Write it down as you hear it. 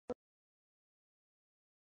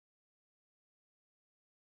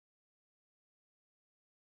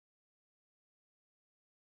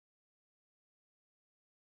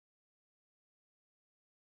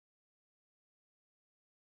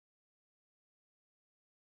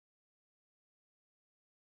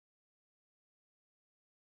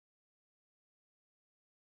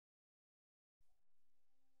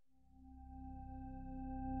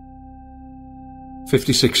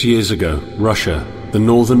56 years ago, Russia, the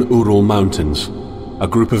northern Ural Mountains. A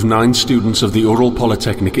group of 9 students of the Ural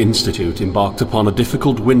Polytechnic Institute embarked upon a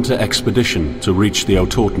difficult winter expedition to reach the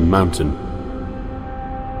Otorten mountain.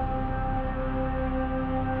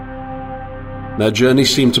 Their journey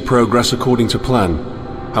seemed to progress according to plan.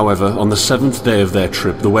 However, on the 7th day of their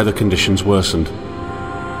trip, the weather conditions worsened.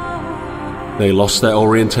 They lost their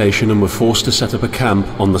orientation and were forced to set up a camp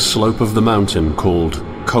on the slope of the mountain called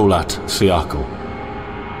Kholat.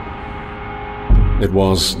 It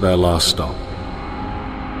was their last stop.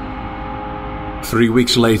 3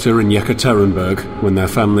 weeks later in Yekaterinburg, when their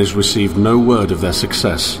families received no word of their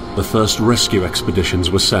success, the first rescue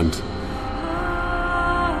expeditions were sent.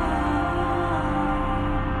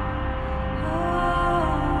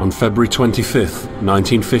 On February 25,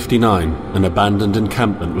 1959, an abandoned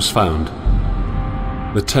encampment was found.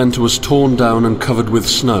 The tent was torn down and covered with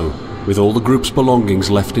snow, with all the group's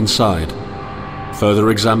belongings left inside. Further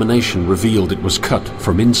examination revealed it was cut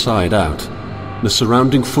from inside out. The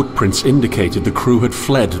surrounding footprints indicated the crew had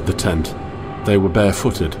fled the tent. They were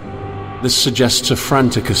barefooted. This suggests a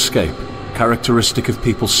frantic escape, characteristic of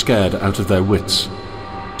people scared out of their wits.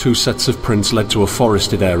 2 sets of prints led to a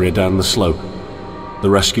forested area down the slope. The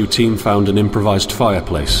rescue team found an improvised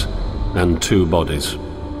fireplace and 2 bodies.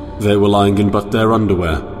 They were lying in but their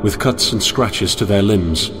underwear, with cuts and scratches to their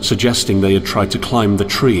limbs, suggesting they had tried to climb the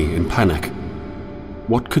tree in panic.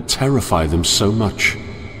 What could terrify them so much?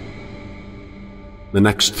 The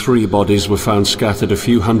next 3 bodies were found scattered a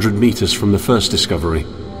few hundred meters from the first discovery.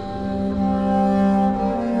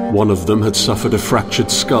 One of them had suffered a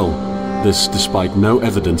fractured skull, this despite no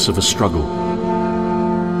evidence of a struggle.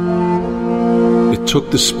 It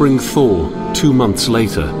took the spring thaw 2 months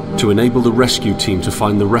later to enable the rescue team to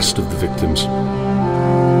find the rest of the victims.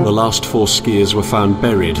 The last 4 skiers were found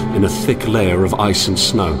buried in a thick layer of ice and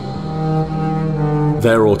snow.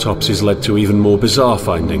 Their autopsies led to even more bizarre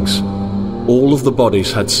findings. All of the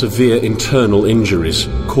bodies had severe internal injuries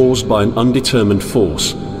caused by an undetermined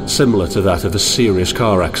force, similar to that of a serious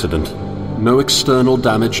car accident. No external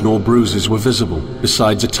damage nor bruises were visible,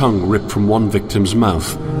 besides a tongue ripped from one victim's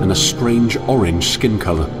mouth and a strange orange skin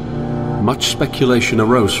color. Much speculation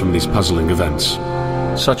arose from these puzzling events.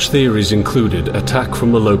 Such theories included attack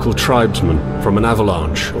from the local tribesmen, from an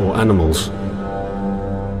avalanche, or animals.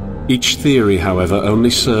 Each theory, however,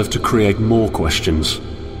 only served to create more questions.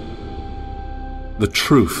 The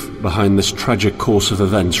truth behind this tragic course of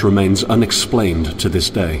events remains unexplained to this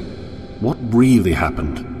day. What really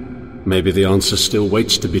happened? Maybe the answer still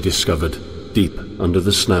waits to be discovered, deep under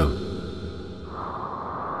the snow.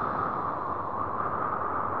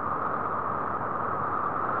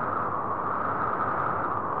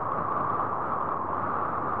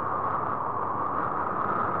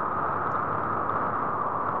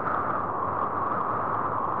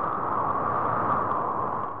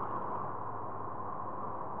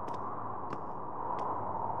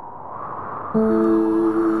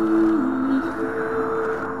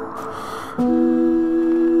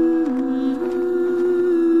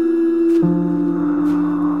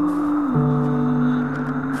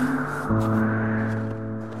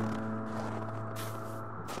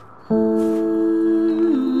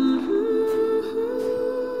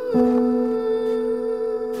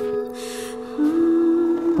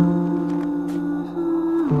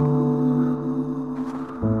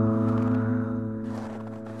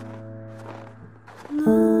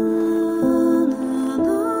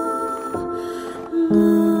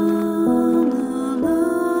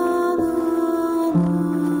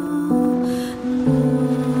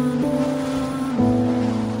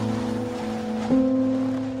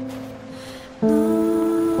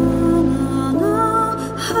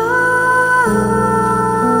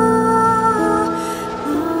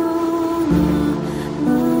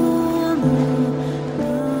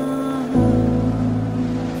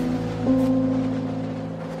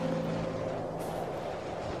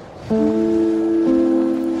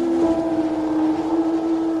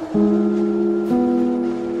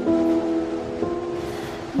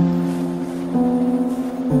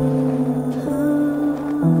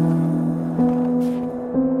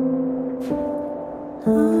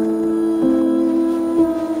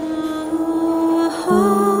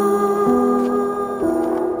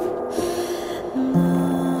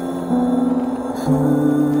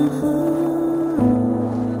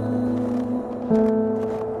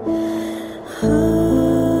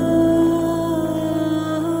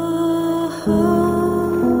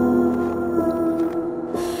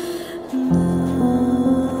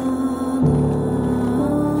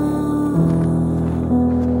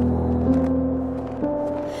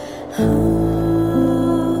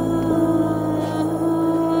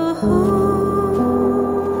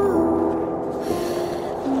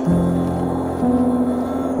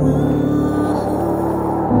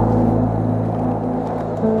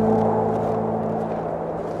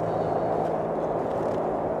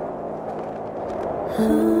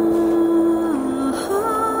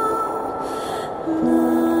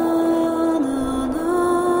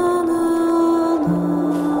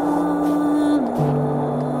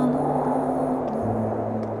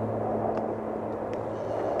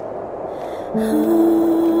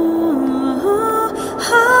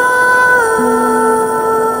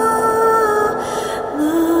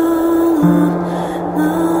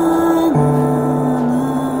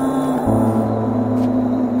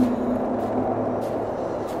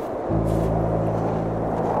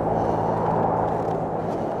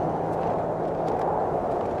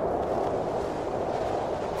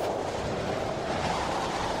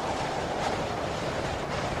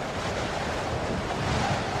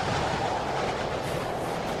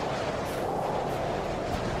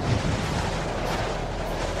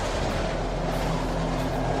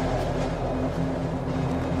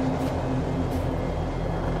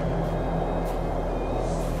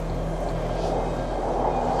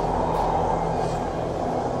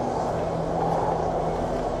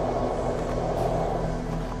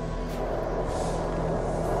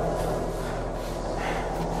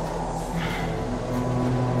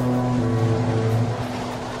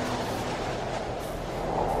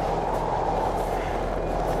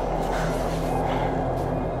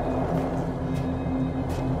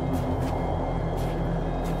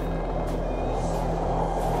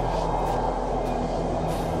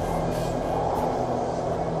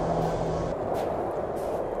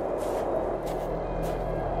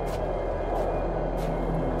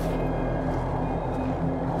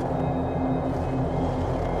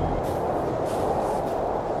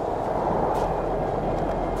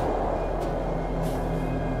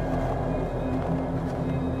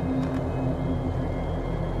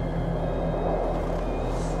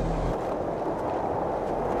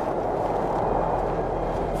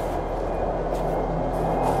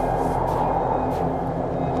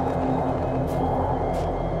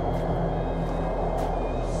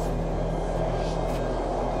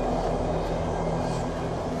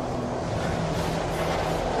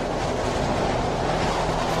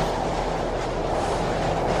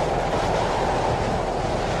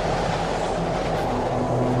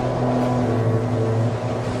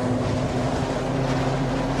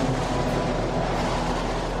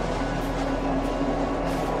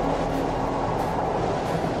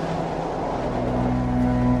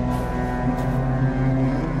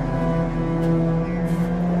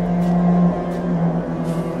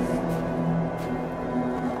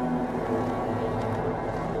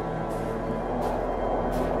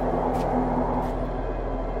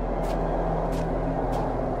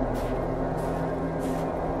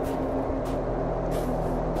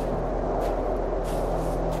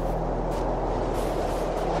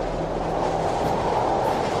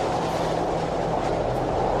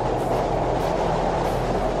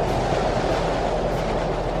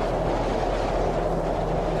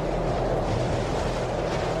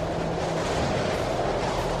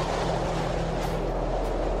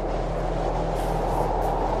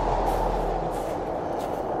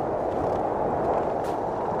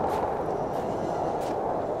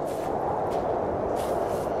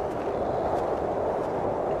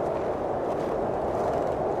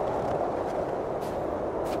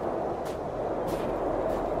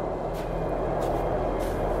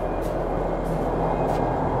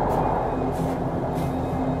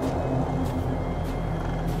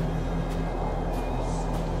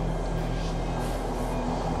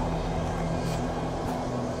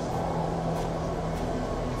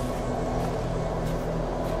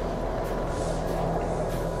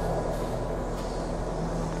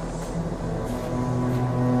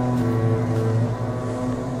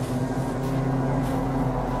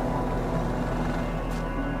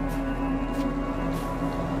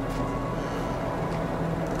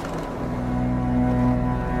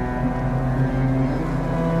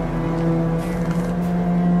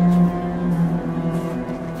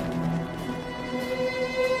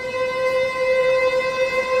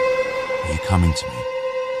 coming to me.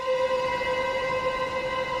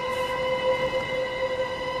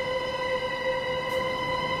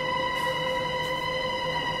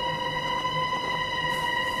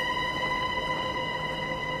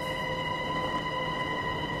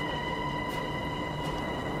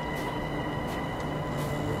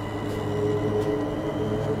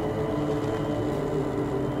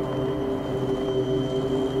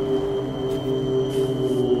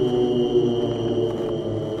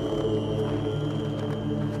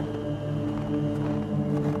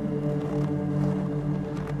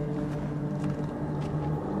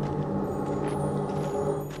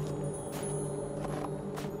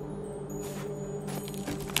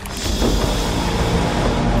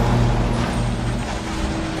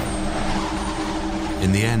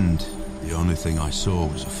 In the end, the only thing I saw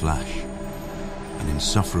was a flash, an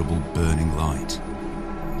insufferable burning light,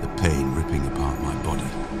 the pain ripping apart my body.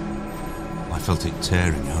 I felt it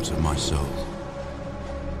tearing out of my soul.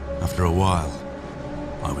 After a while,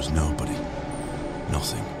 I was nobody,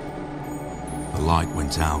 nothing. The light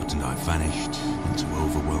went out and I vanished into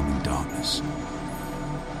overwhelming darkness.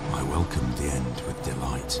 I welcomed the end with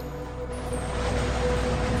delight.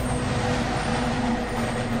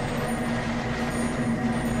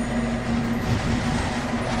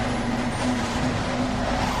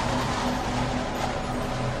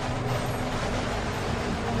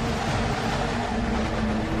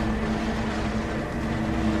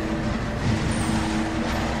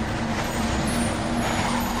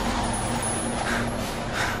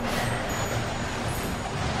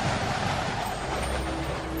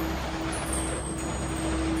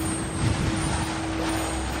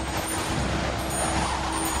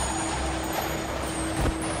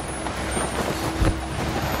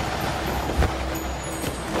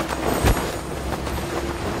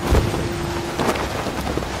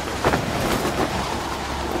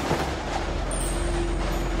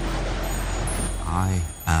 I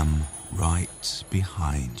am right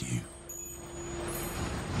behind you.